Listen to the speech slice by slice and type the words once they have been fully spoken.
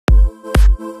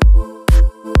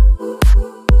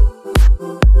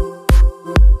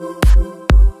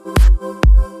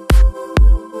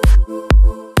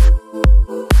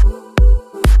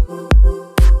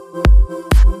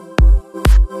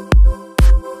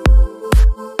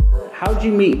how'd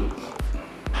you meet?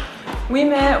 We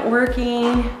met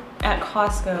working at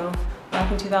Costco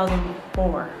back in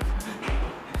 2004.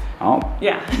 Oh,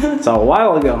 yeah. It's a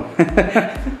while ago.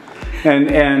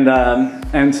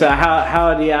 And so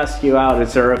how did he ask you out?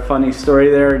 Is there a funny story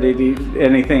there? Did he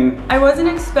anything? I wasn't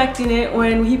expecting it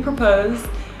when he proposed.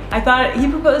 I thought he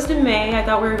proposed in May. I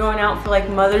thought we were going out for like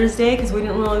Mother's Day because we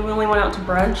only went out to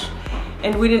brunch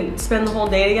and we didn't spend the whole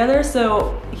day together.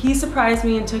 So he surprised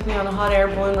me and took me on a hot air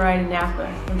balloon ride in Napa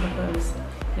and proposed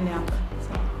in Napa.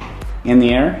 So. In the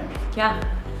air? Yeah.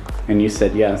 And you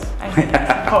said yes. I said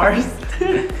yes, of course.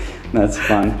 That's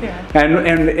fun. Yeah.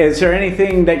 And is there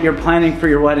anything that you're planning for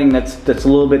your wedding that's a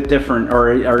little bit different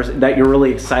or that you're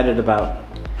really excited about?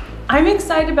 I'm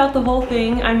excited about the whole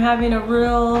thing. I'm having a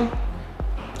real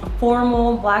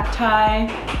formal black tie.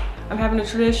 I'm having a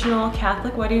traditional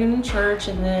Catholic wedding in church,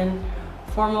 and then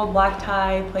formal black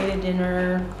tie, plated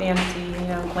dinner, fancy, you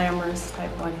know, glamorous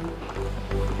type wedding.